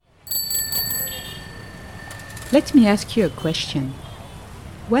Let me ask you a question.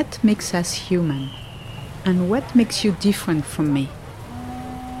 What makes us human? And what makes you different from me?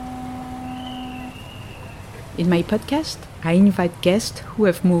 In my podcast, I invite guests who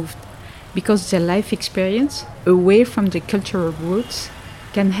have moved because their life experience, away from the cultural roots,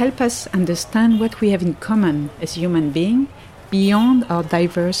 can help us understand what we have in common as human beings beyond our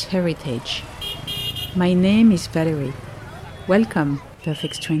diverse heritage. My name is Valerie. Welcome,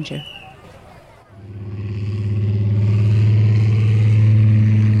 Perfect Stranger.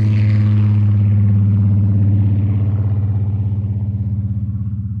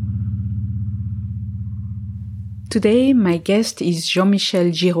 Today, my guest is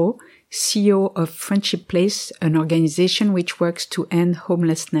Jean-Michel Giraud, CEO of Friendship Place, an organization which works to end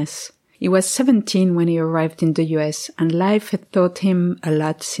homelessness. He was 17 when he arrived in the US, and life had taught him a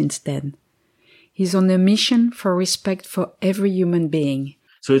lot since then. He's on a mission for respect for every human being.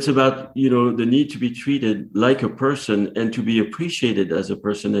 So it's about, the need to be treated like a person and to be appreciated as a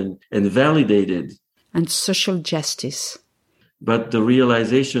person and validated. And social justice. But the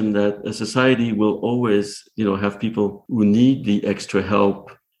realization that a society will always, have people who need the extra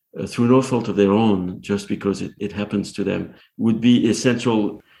help through no fault of their own, just because it happens to them, would be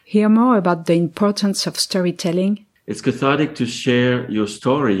essential. Hear more about the importance of storytelling. It's cathartic to share your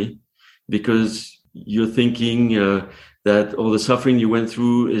story because you're thinking that all the suffering you went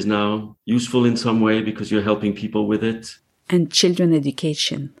through is now useful in some way because you're helping people with it. And children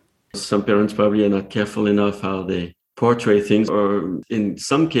education. Some parents probably are not careful enough how they portray things, or in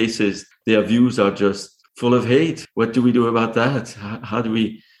some cases, their views are just full of hate. What do we do about that? How do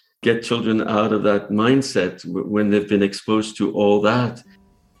we get children out of that mindset when they've been exposed to all that?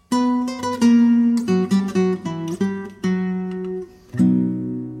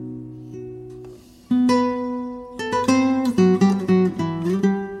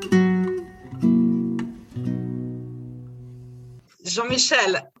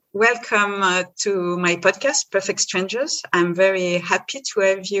 Jean-Michel, welcome to my podcast, Perfect Strangers. I'm very happy to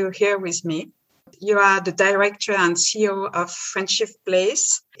have you here with me. You are the director and CEO of Friendship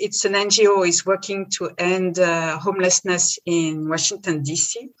Place. It's an NGO who is working to end homelessness in Washington,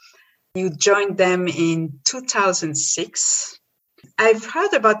 D.C. You joined them in 2006. I've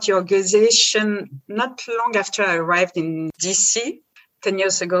heard about your organization not long after I arrived in D.C. 10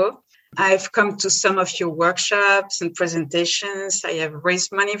 years ago. I've come to some of your workshops and presentations. I have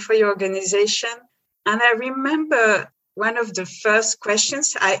raised money for your organization. And I remember one of the first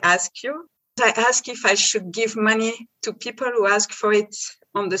questions I asked you. I asked if I should give money to people who ask for it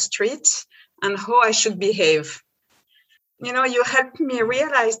on the street and how I should behave. You helped me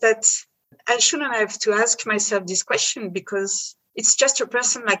realize that I shouldn't have to ask myself this question because it's just a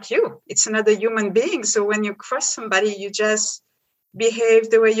person like you. It's another human being. So when you cross somebody, you just behave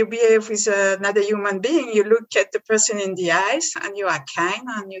the way you behave with another human being. You look at the person in the eyes and you are kind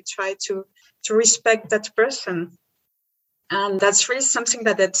and you try to respect that person. And that's really something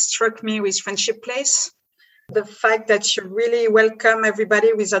that struck me with Friendship Place. The fact that you really welcome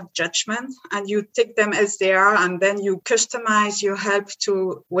everybody without judgment and you take them as they are and then you customize your help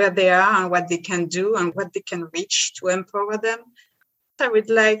to where they are and what they can do and what they can reach to empower them. I would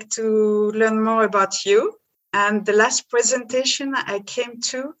like to learn more about you. And the last presentation I came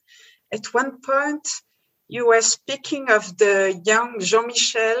to, at one point, you were speaking of the young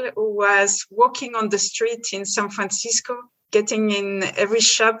Jean-Michel who was walking on the street in San Francisco, getting in every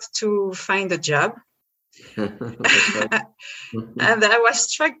shop to find a job. And I was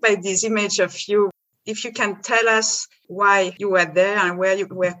struck by this image of you. If you can tell us why you were there and where you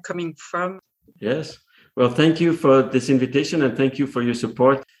were coming from. Yes. Well, thank you for this invitation and thank you for your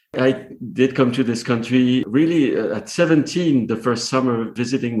support. I did come to this country really at 17, the first summer,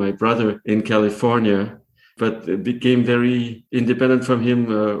 visiting my brother in California, but became very independent from him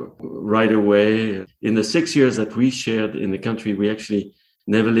right away. In the 6 years that we shared in the country, we actually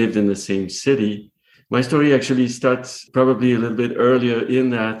never lived in the same city. My story actually starts probably a little bit earlier in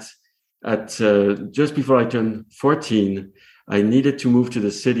that at just before I turned 14, I needed to move to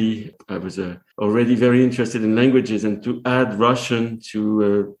the city. I was already very interested in languages, and to add Russian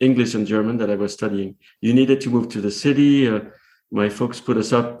to English and German that I was studying, you needed to move to the city. My folks put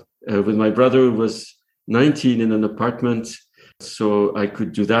us up with my brother, who was 19, in an apartment, so I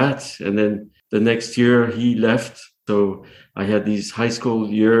could do that. And then the next year he left. So I had these high school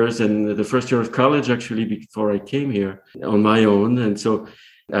years and the first year of college, actually, before I came here on my own. And so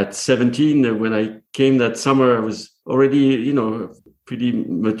at 17, when I came that summer, I was already, a pretty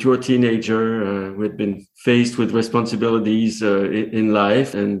mature teenager who had been faced with responsibilities in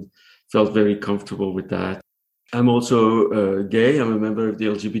life and felt very comfortable with that. I'm also gay. I'm a member of the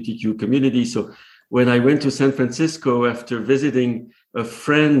LGBTQ community. So when I went to San Francisco after visiting a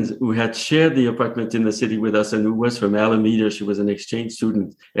friend who had shared the apartment in the city with us and who was from Alameda. She was an exchange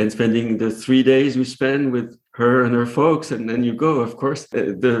student, and spending the 3 days we spent with her and her folks. And then you go, of course.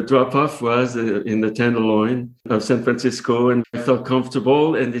 The drop-off was in the Tenderloin of San Francisco. And I felt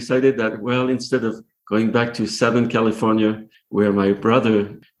comfortable and decided that, well, instead of going back to Southern California, where my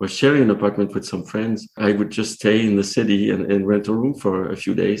brother was sharing an apartment with some friends, I would just stay in the city and rent a room for a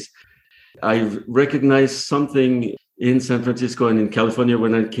few days. I recognized something in San Francisco and in California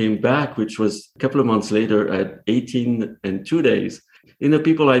when I came back, which was a couple of months later at 18 and 2 days, in the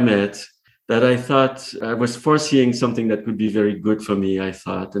people I met, that I thought I was foreseeing something that could be very good for me, I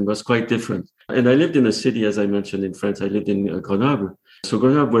thought, and was quite different. And I lived in a city, as I mentioned, in France. I lived in Grenoble. So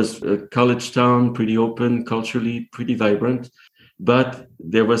Grenoble was a college town, pretty open, culturally pretty vibrant. But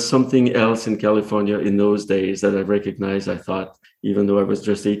there was something else in California in those days that I recognized, I thought, even though I was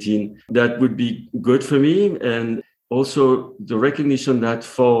just 18, that would be good for me. And also the recognition that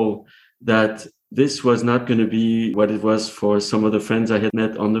fall that this was not going to be what it was for some of the friends I had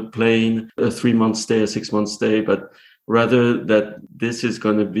met on the plane, a 3-month stay, a 6-month stay, but rather that this is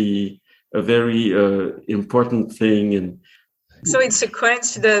going to be a very important thing. And so it's a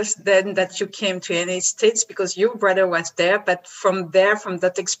coincidence then that you came to the United States because your brother was there, but from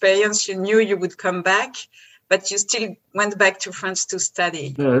that experience, you knew you would come back, but you still went back to France to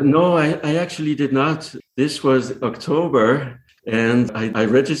study. No, I actually did not. This was October, and I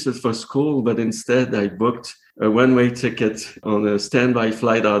registered for school, but instead I booked a one-way ticket on a standby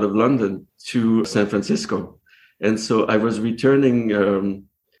flight out of London to San Francisco. And so I was returning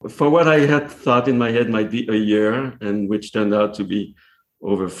for what I had thought in my head might be a year, and which turned out to be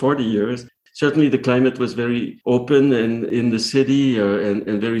over 40 years. Certainly the climate was very open and in the city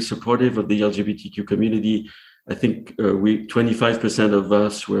and very supportive of the LGBTQ community. I think 25% of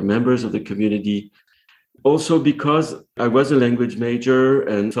us were members of the community. Also because I was a language major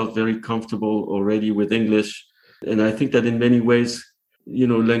and felt very comfortable already with English. And I think that in many ways,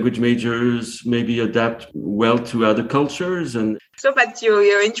 language majors maybe adapt well to other cultures. And so, but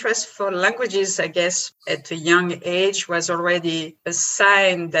your interest for languages, I guess, at a young age was already a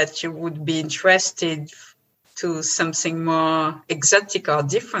sign that you would be interested to something more exotic or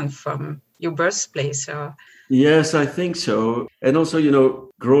different from your birthplace. Yes, I think so. And also,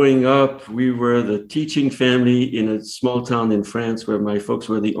 growing up, we were the teaching family in a small town in France where my folks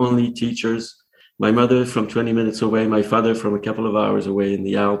were the only teachers. My mother from 20 minutes away, my father from a couple of hours away in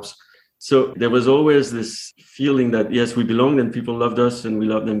the Alps. So there was always this feeling that, yes, we belonged and people loved us and we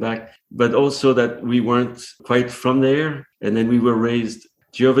loved them back, but also that we weren't quite from there. And then we were raised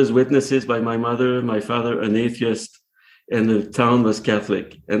Jehovah's Witnesses by my mother, my father, an atheist, and the town was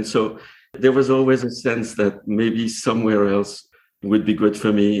Catholic. And so there was always a sense that maybe somewhere else would be good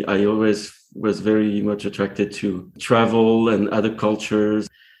for me. I always was very much attracted to travel and other cultures.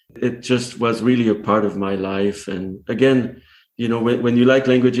 It just was really a part of my life. And again, when you like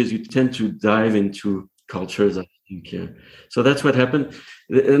languages, you tend to dive into cultures, I think. Yeah. So that's what happened.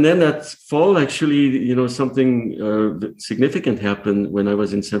 And then that fall, actually, something significant happened when I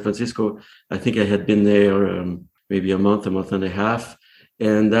was in San Francisco. I think I had been there maybe a month and a half.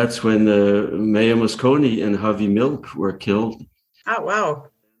 And that's when Mayor Moscone and Harvey Milk were killed. Oh, wow.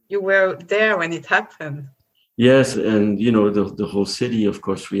 You were there when it happened. Yes, and the whole city, of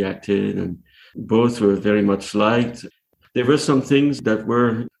course, reacted, and both were very much liked. There were some things that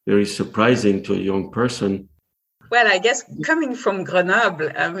were very surprising to a young person. Well, I guess coming from Grenoble,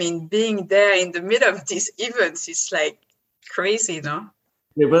 being there in the middle of these events is like crazy, no?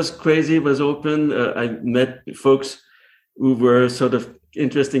 It was crazy. It was open. I met folks who were sort of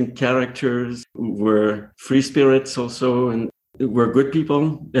interesting characters, who were free spirits also, and were good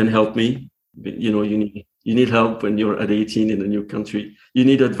people and helped me. You need help when you're at 18 in a new country. You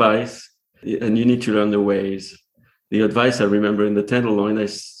need advice and you need to learn the ways. The advice I remember in the Tenderloin, I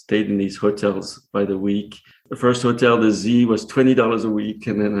stayed in these hotels by the week. The first hotel, the Z, was $20 a week.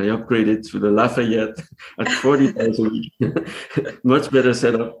 And then I upgraded to the Lafayette at $40 a week. Much better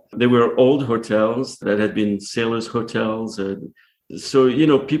setup. They were old hotels that had been sailors' hotels.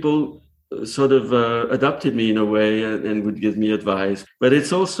 So, people sort of adopted me in a way and would give me advice. But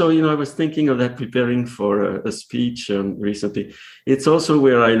it's also, I was thinking of that preparing for a speech recently. It's also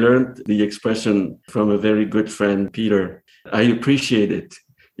where I learned the expression from a very good friend, Peter. I appreciate it.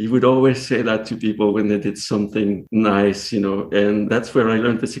 He would always say that to people when they did something nice, and that's where I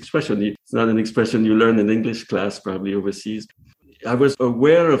learned this expression. It's not an expression you learn in English class, probably overseas. I was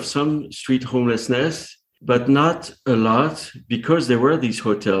aware of some street homelessness, but not a lot, because there were these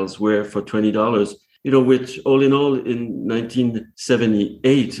hotels where for $20 which all in all in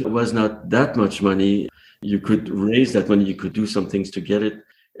 1978 was not that much money. You could raise that money, you could do some things to get it.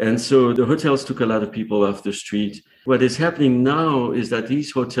 And so the hotels took a lot of people off the street. What is happening now is that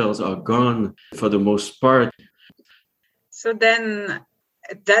these hotels are gone for the most part. So then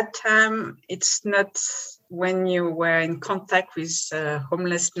at that time, it's not when you were in contact with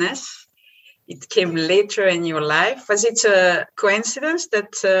homelessness. It came later in your life. Was it a coincidence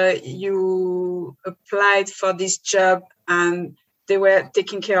that you applied for this job and they were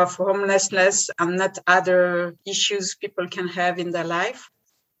taking care of homelessness and not other issues people can have in their life?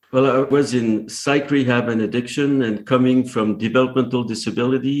 Well, I was in psych rehab and addiction, and coming from developmental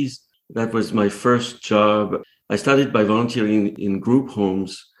disabilities, that was my first job. I started by volunteering in group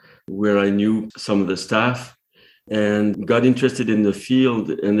homes where I knew some of the staff and got interested in the field.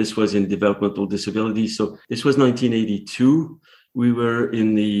 And this was in developmental disability. So this was 1982. We were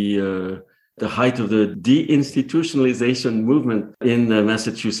in the height of the deinstitutionalization movement in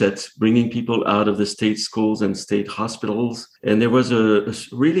Massachusetts, bringing people out of the state schools and state hospitals. And there was a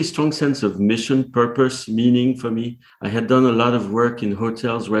really strong sense of mission, purpose, meaning for me. I had done a lot of work in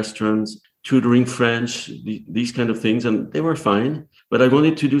hotels, restaurants, tutoring French, these kind of things, and they were fine. But I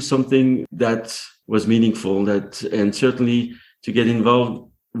wanted to do something that was meaningful, and certainly to get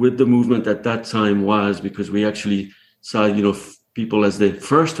involved with the movement at that time was, because we actually saw, people as they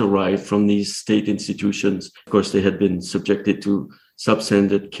first arrived from these state institutions. Of course, they had been subjected to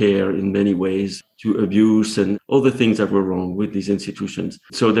substandard care in many ways, to abuse and all the things that were wrong with these institutions.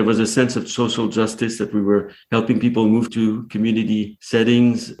 So there was a sense of social justice that we were helping people move to community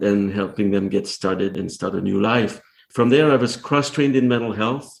settings and helping them get started and start a new life. From there, I was cross-trained in mental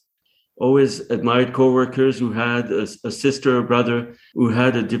health. Always admired coworkers who had a sister or brother who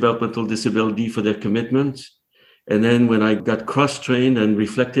had a developmental disability for their commitment. And then when I got cross-trained and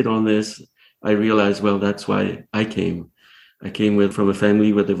reflected on this, I realized, well, that's why I came. I came from a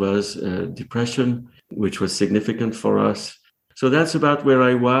family where there was depression, which was significant for us. So that's about where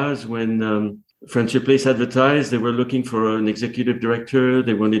I was when Friendship Place advertised. They were looking for an executive director.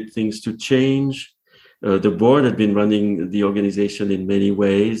 They wanted things to change. The board had been running the organization in many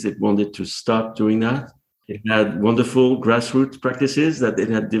ways. It wanted to stop doing that. It had wonderful grassroots practices that it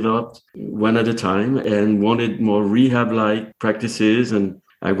had developed one at a time and wanted more rehab-like practices. And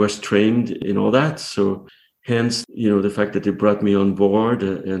I was trained in all that. So hence, the fact that they brought me on board,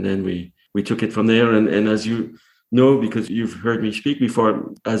 and then we took it from there. And as you know, because you've heard me speak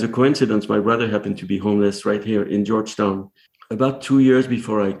before, as a coincidence, my brother happened to be homeless right here in Georgetown about 2 years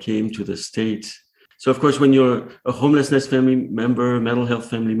before I came to the States. So, of course, when you're a homelessness family member, mental health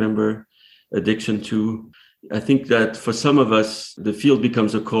family member, addiction too, I think that for some of us, the field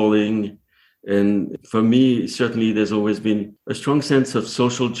becomes a calling. And for me, certainly, there's always been a strong sense of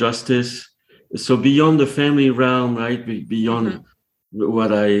social justice. So beyond the family realm, right, beyond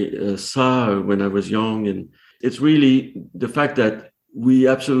what I saw when I was young. And it's really the fact that we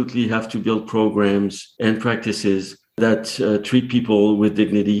absolutely have to build programs and practices that treat people with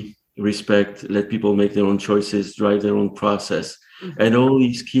dignity, respect, let people make their own choices, drive their own process. And all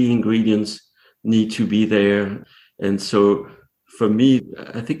these key ingredients need to be there. And so for me,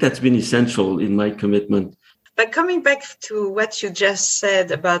 I think that's been essential in my commitment. But coming back to what you just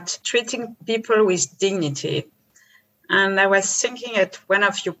said about treating people with dignity, and I was thinking at one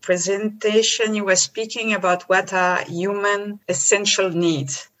of your presentations, you were speaking about what are human essential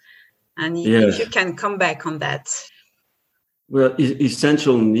needs. And if you can come back on that. Well,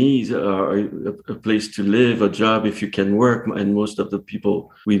 essential needs are a place to live, a job if you can work, and most of the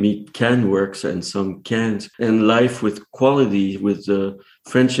people we meet can work and some can't. And life with quality, with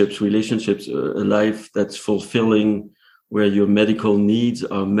friendships, relationships, a life that's fulfilling, where your medical needs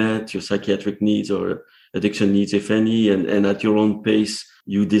are met, your psychiatric needs or addiction needs, if any, and at your own pace,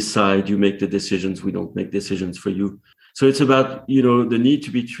 you decide, you make the decisions. We don't make decisions for you. So it's about, the need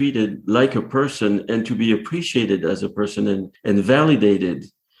to be treated like a person and to be appreciated as a person and validated.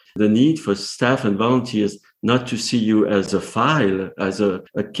 The need for staff and volunteers not to see you as a file, as a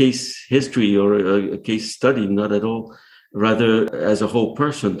case history or a case study, not at all, rather as a whole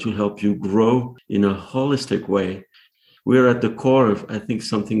person to help you grow in a holistic way. We're at the core of, I think,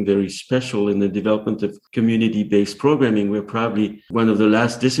 something very special in the development of community-based programming. We're probably one of the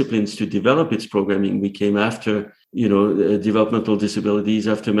last disciplines to develop its programming. We came after, developmental disabilities,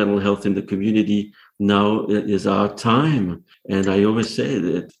 after mental health in the community. Now is our time. And I always say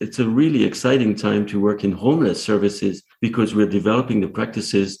that it's a really exciting time to work in homeless services because we're developing the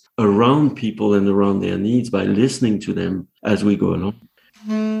practices around people and around their needs by listening to them as we go along.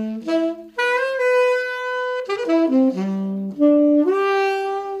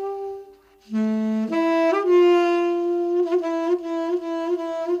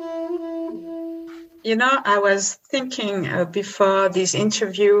 I was thinking before this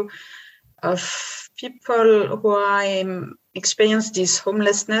interview of people who are experience this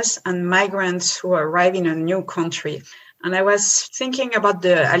homelessness and migrants who arrive in a new country. And I was thinking about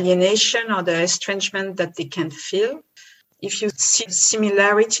the alienation or the estrangement that they can feel. If you see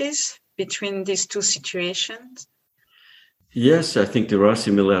similarities between these two situations. Yes, I think there are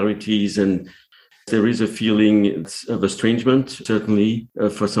similarities, and there is a feeling of estrangement, certainly,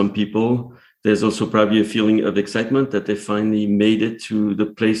 for some people. There's also probably a feeling of excitement that they finally made it to the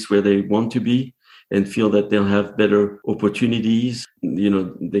place where they want to be and feel that they'll have better opportunities.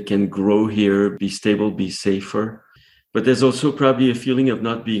 They can grow here, be stable, be safer. But there's also probably a feeling of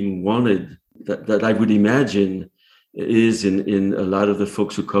not being wanted that I would imagine is in a lot of the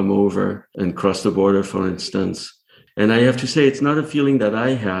folks who come over and cross the border, for instance. And I have to say, it's not a feeling that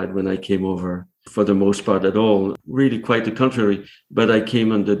I had when I came over for the most part at all, really quite the contrary, but I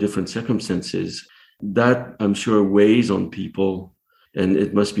came under different circumstances. That, I'm sure, weighs on people, and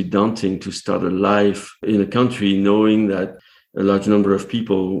it must be daunting to start a life in a country knowing that a large number of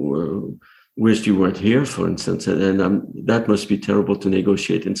people wished you weren't here, for instance, and that must be terrible to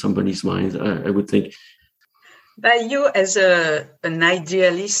negotiate in somebody's mind, I would think. But you, as an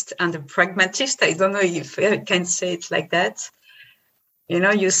idealist and a pragmatist, I don't know if I can say it like that.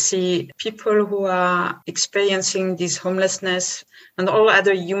 You see people who are experiencing this homelessness and all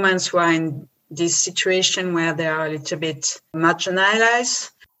other humans who are in this situation where they are a little bit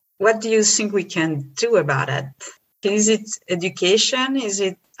marginalized. What do you think we can do about it? Is it education? Is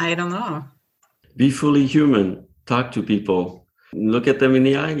it, I don't know. Be fully human. Talk to people. Look at them in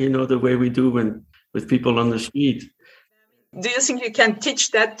the eye, the way we do with people on the street. Do you think you can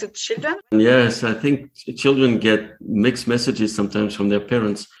teach that to children? Yes, I think children get mixed messages sometimes from their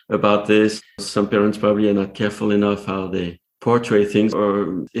parents about this. Some parents probably are not careful enough how they portray things,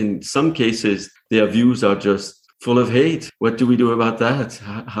 or in some cases, their views are just full of hate. What do we do about that?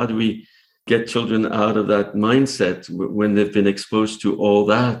 How do we get children out of that mindset when they've been exposed to all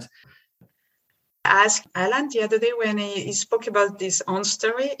that? I asked Alan the other day when he spoke about this own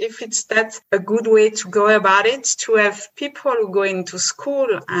story, if it's that a good way to go about it, to have people who go into school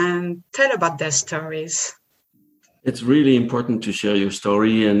and tell about their stories. It's really important to share your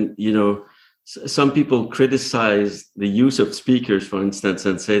story. And, some people criticize the use of speakers, for instance,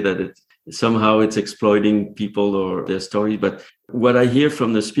 and say that somehow it's exploiting people or their story. But what I hear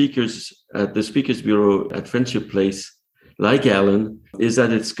from the speakers at the Speakers Bureau at Friendship Place, like Alan, is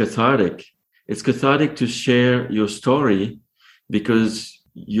that it's cathartic. It's cathartic to share your story because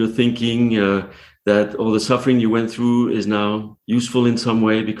you're thinking that all the suffering you went through is now useful in some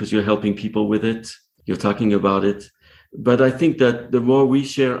way because you're helping people with it. You're talking about it. But I think that the more we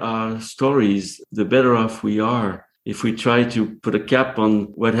share our stories, the better off we are. If we try to put a cap on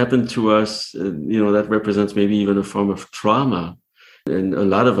what happened to us, that represents maybe even a form of trauma. And a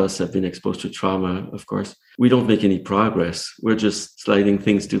lot of us have been exposed to trauma, of course. We don't make any progress. We're just sliding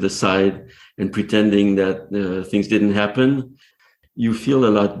things to the side and pretending that things didn't happen. You feel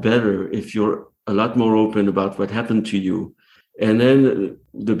a lot better if you're a lot more open about what happened to you. And then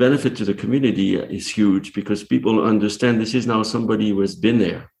the benefit to the community is huge because people understand this is now somebody who has been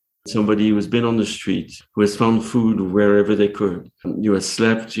there, somebody who has been on the street, who has found food wherever they could, who has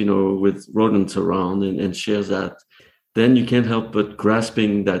slept, with rodents around and shares that. Then you can't help but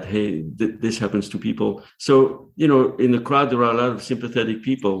grasping that, hey, this happens to people. So, in the crowd, there are a lot of sympathetic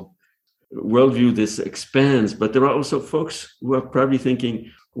people. Worldview, this expands, but there are also folks who are probably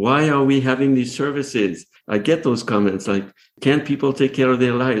thinking, why are we having these services? I get those comments like, can't people take care of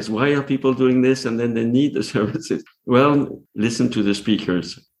their lives? Why are people doing this? And then they need the services. Well, listen to the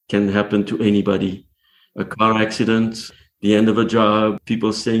speakers. Can happen to anybody. A car accident, the end of a job,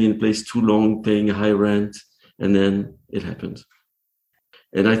 people staying in place too long, paying high rent. And then it happens.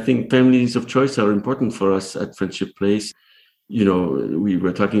 And I think families of choice are important for us at Friendship Place. We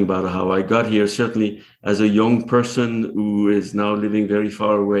were talking about how I got here. Certainly, as a young person who is now living very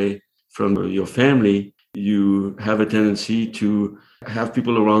far away from your family, you have a tendency to have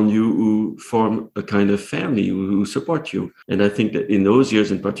people around you who form a kind of family, who support you. And I think that in those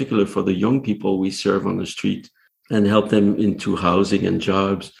years, in particular, for the young people we serve on the street and help them into housing and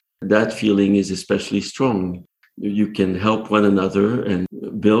jobs, that feeling is especially strong. You can help one another and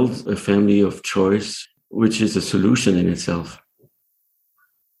build a family of choice, which is a solution in itself.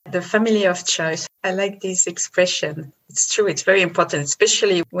 The family of choice. I like this expression. It's true. It's very important,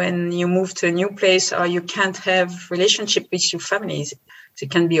 especially when you move to a new place or you can't have relationship with your family. There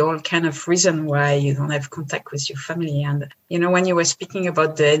can be all kind of reason why you don't have contact with your family. And, when you were speaking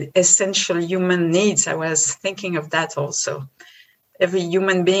about the essential human needs, I was thinking of that also. Every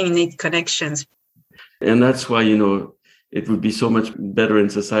human being needs connections. And that's why, it would be so much better in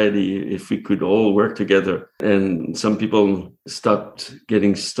society if we could all work together. And some people stopped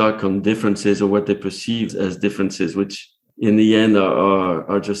getting stuck on differences or what they perceive as differences, which in the end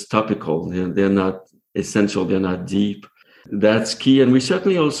are just topical. They're not essential. They're not deep. That's key. And we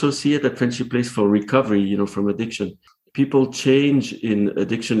certainly also see it at Friendship Place for recovery, from addiction. People change in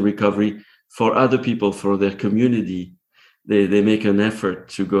addiction recovery for other people, for their community. They make an effort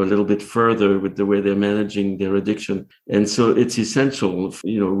to go a little bit further with the way they're managing their addiction. And so it's essential,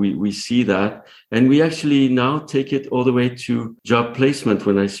 we see that. And we actually now take it all the way to job placement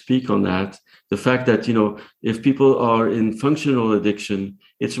when I speak on that. The fact that, if people are in functional addiction,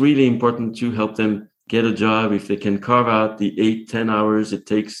 it's really important to help them get a job if they can carve out the 8-10 hours it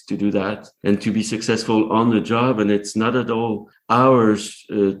takes to do that and to be successful on the job. And it's not at all ours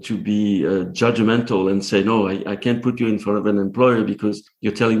to be judgmental and say, no, I can't put you in front of an employer because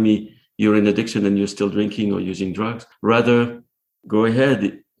you're telling me you're in addiction and you're still drinking or using drugs. Rather, go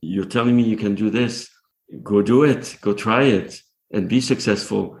ahead. You're telling me you can do this. Go do it. Go try it and be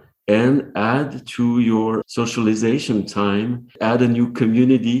successful. And add to your socialization time, add a new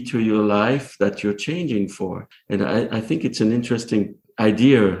community to your life that you're changing for. And I think it's an interesting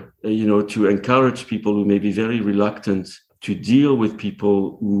idea, to encourage people who may be very reluctant to deal with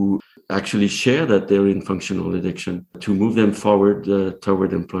people who actually share that they're in functional addiction, to move them forward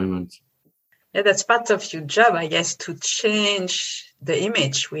toward employment. Yeah, that's part of your job, I guess, to change the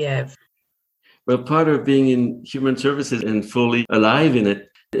image we have. Well, part of being in human services and fully alive in it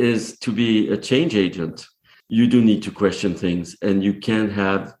is to be a change agent. You do need to question things, and you can't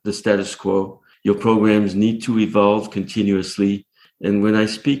have the status quo. Your programs need to evolve continuously. And when I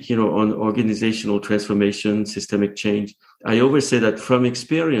speak, on organizational transformation, systemic change, I always say that from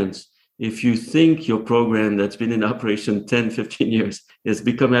experience, if you think your program that's been in operation 10, 15 years has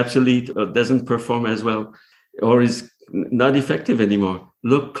become obsolete or doesn't perform as well or is not effective anymore,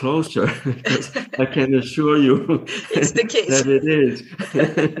 look closer, because I can assure you it's the case. that it is.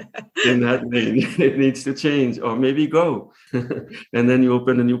 In that way, it needs to change, or maybe go. And then you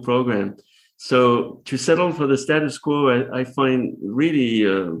open a new program. So to settle for the status quo, I find really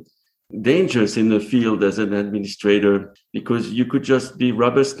dangerous in the field as an administrator, because you could just be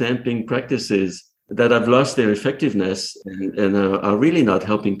rubber stamping practices that have lost their effectiveness and are really not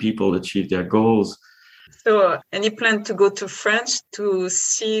helping people achieve their goals. So any plan to go to France to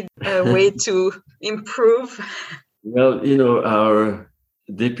see a way to improve? Well, our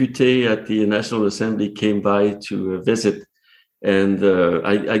deputy at the National Assembly came by to visit, and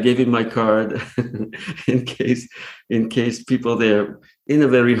I gave him my card in case people there, in a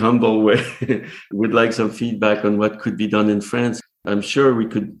very humble way, would like some feedback on what could be done in France. I'm sure we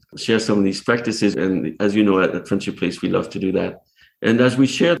could share some of these practices. And as you know, at Friendship Place, we love to do that. And as we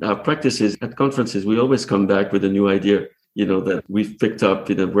share our practices at conferences, we always come back with a new idea, that we've picked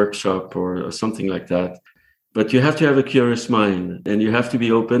up in a workshop or something like that. But you have to have a curious mind, and you have to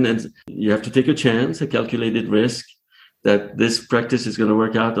be open, and you have to take a chance, a calculated risk that this practice is going to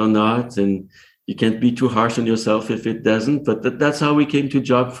work out or not. And you can't be too harsh on yourself if it doesn't. But that's how we came to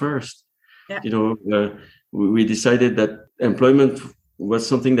Job First. Yeah. We decided that employment was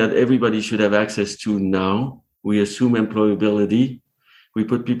something that everybody should have access to now. We assume employability. We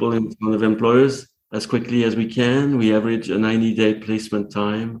put people in front of employers as quickly as we can. We average a 90-day placement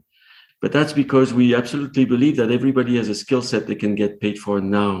time. But that's because we absolutely believe that everybody has a skill set they can get paid for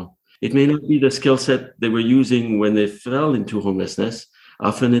now. It may not be the skill set they were using when they fell into homelessness.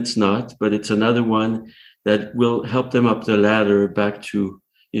 Often it's not, but it's another one that will help them up the ladder back to,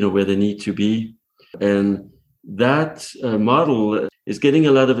 where they need to be. And that model is getting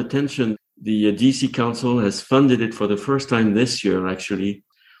a lot of attention. The DC Council has funded it for the first time this year, actually.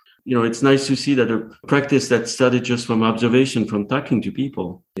 It's nice to see that a practice that started just from observation, from talking to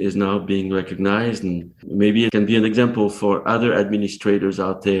people, is now being recognized. And maybe it can be an example for other administrators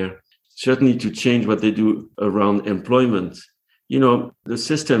out there, certainly to change what they do around employment. The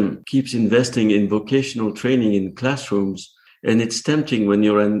system keeps investing in vocational training in classrooms. And it's tempting when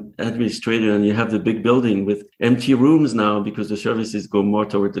you're an administrator and you have the big building with empty rooms now, because the services go more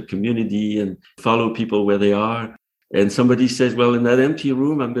toward the community and follow people where they are. And somebody says, well, in that empty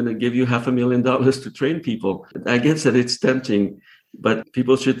room, I'm going to give you $500,000 to train people. I guess that it's tempting, but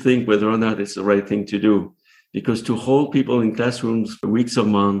people should think whether or not it's the right thing to do. Because to hold people in classrooms for weeks or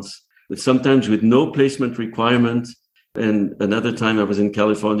months, sometimes with no placement requirement. And another time I was in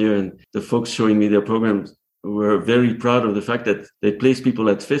California, and the folks showing me their programs were very proud of the fact that they place people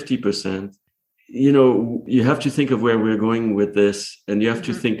at 50%. You have to think of where we're going with this, and you have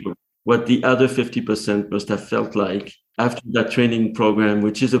to think of what the other 50% must have felt like after that training program,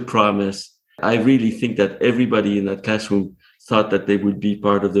 which is a promise. I really think that everybody in that classroom thought that they would be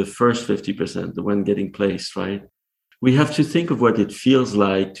part of the first 50%, the one getting placed, right? We have to think of what it feels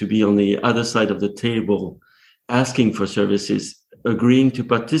like to be on the other side of the table, asking for services, agreeing to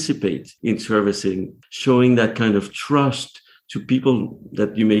participate in servicing, showing that kind of trust to people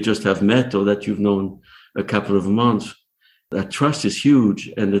that you may just have met or that you've known a couple of months. That trust is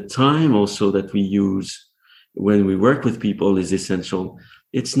huge. And the time also that we use when we work with people is essential.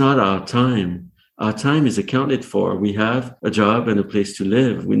 It's not our time. Our time is accounted for. We have a job and a place to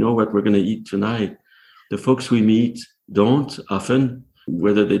live. We know what we're going to eat tonight. The folks we meet don't often,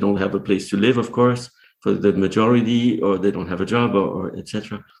 whether they don't have a place to live, of course, for the majority, or they don't have a job, or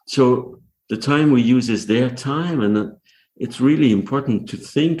etc. So the time we use is their time, and it's really important to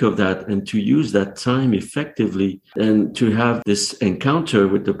think of that and to use that time effectively and to have this encounter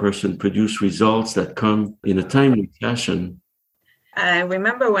with the person produce results that come in a timely fashion. I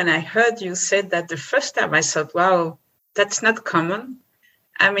remember when I heard you said that the first time, I thought, wow, that's not common.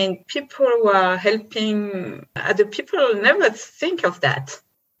 I mean, people who are helping other people never think of that.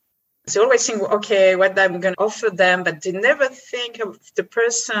 They always think, okay, what I'm going to offer them, but they never think of the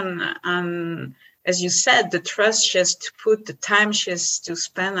person. And as you said, the trust she has to put, the time she has to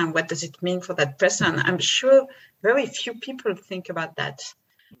spend, and what does it mean for that person. I'm sure very few people think about that.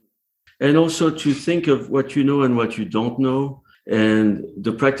 And also to think of what you know and what you don't know, and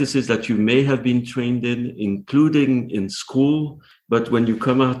the practices that you may have been trained in, including in school, but when you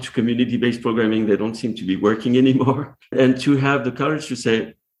come out to community-based programming, they don't seem to be working anymore. And to have the courage to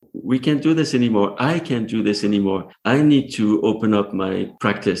say, we can't do this anymore. I can't do this anymore. I need to open up my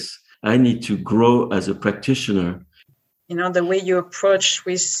practice. I need to grow as a practitioner. You know, the way you approach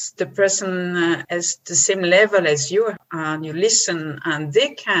with the person as the same level as you, and you listen, and they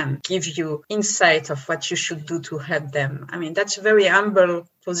can give you insight of what you should do to help them. I mean, that's a very humble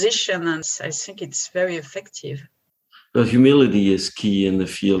position, and I think it's very effective. Well, humility is key in the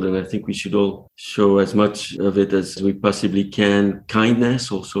field, and I think we should all show as much of it as we possibly can.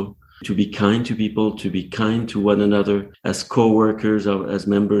 Kindness also, to be kind to people, to be kind to one another as co-workers, as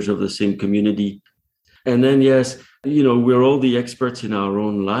members of the same community. And then, yes, you know, we're all the experts in our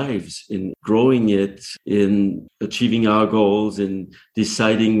own lives, in growing it, in achieving our goals, in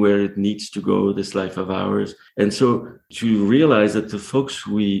deciding where it needs to go, this life of ours. And so to realize that the folks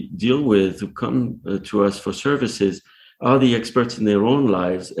we deal with who come to us for services are the experts in their own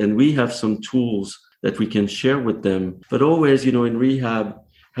lives. And we have some tools that we can share with them. But always, you know, in rehab,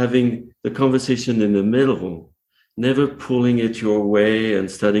 having the conversation in the middle, never pulling it your way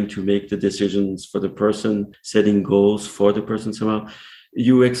and starting to make the decisions for the person, setting goals for the person somehow.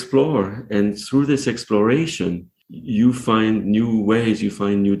 You explore, and through this exploration, you find new ways, you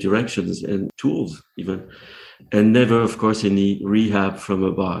find new directions and tools even. And never, of course, any rehab from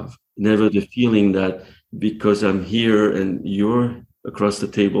above. Never the feeling that because I'm here and you're across the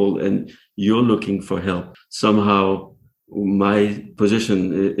table and you're looking for help, somehow my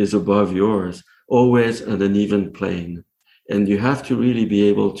position is above yours. Always on an even plane. And you have to really be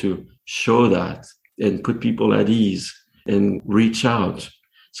able to show that and put people at ease and reach out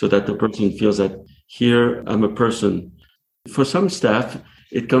so that the person feels that here I'm a person. For some staff,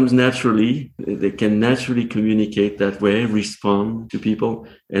 it comes naturally. They can naturally communicate that way, respond to people.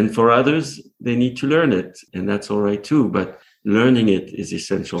 And for others, they need to learn it. And that's all right too. But learning it is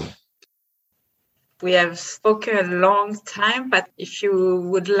essential. We have spoken a long time, but if you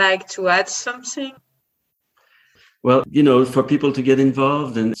would like to add something. Well, you know, for people to get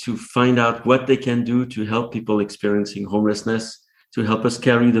involved and to find out what they can do to help people experiencing homelessness, to help us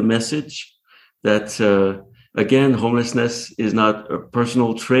carry the message that, again, homelessness is not a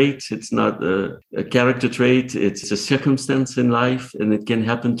personal trait. It's not a character trait. It's a circumstance in life, and it can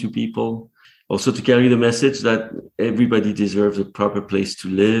happen to people. Also to carry the message that everybody deserves a proper place to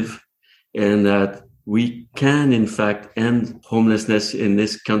live, and that we can, in fact, end homelessness in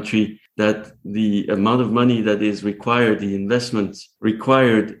this country, that the amount of money that is required, the investment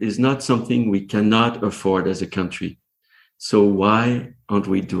required, is not something we cannot afford as a country. So why aren't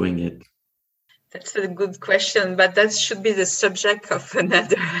we doing it? That's a good question, but that should be the subject of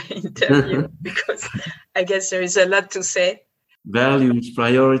another interview, because I guess there is a lot to say. Values,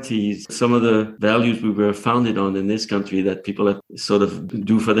 priorities, some of the values we were founded on in this country that people have sort of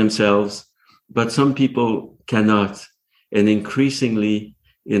do for themselves. But some people cannot. And increasingly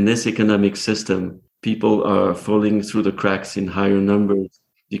in this economic system, people are falling through the cracks in higher numbers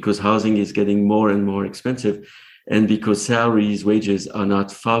because housing is getting more and more expensive and because salaries, wages are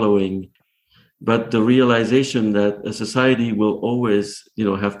not following. But the realization that a society will always, you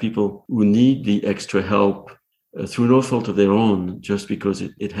know, have people who need the extra help through no fault of their own, just because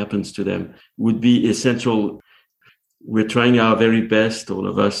it happens to them, would be essential. We're trying our very best, all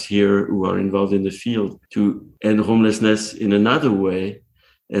of us here who are involved in the field, to end homelessness in another way,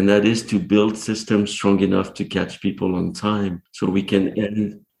 and that is to build systems strong enough to catch people on time so we can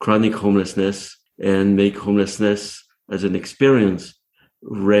end chronic homelessness and make homelessness as an experience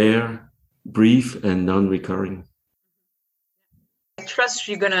rare, brief, and non-recurring. I trust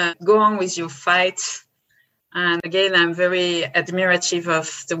you're going to go on with your fight. And again, I'm very admirative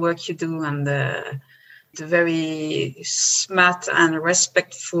of the work you do and the very smart and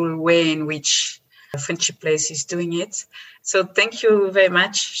respectful way in which Friendship Place is doing it. So thank you very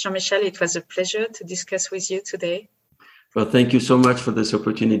much, Jean-Michel. It was a pleasure to discuss with you today. Well, thank you so much for this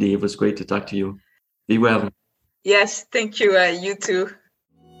opportunity. It was great to talk to you. Be well. Yes, thank you. You too.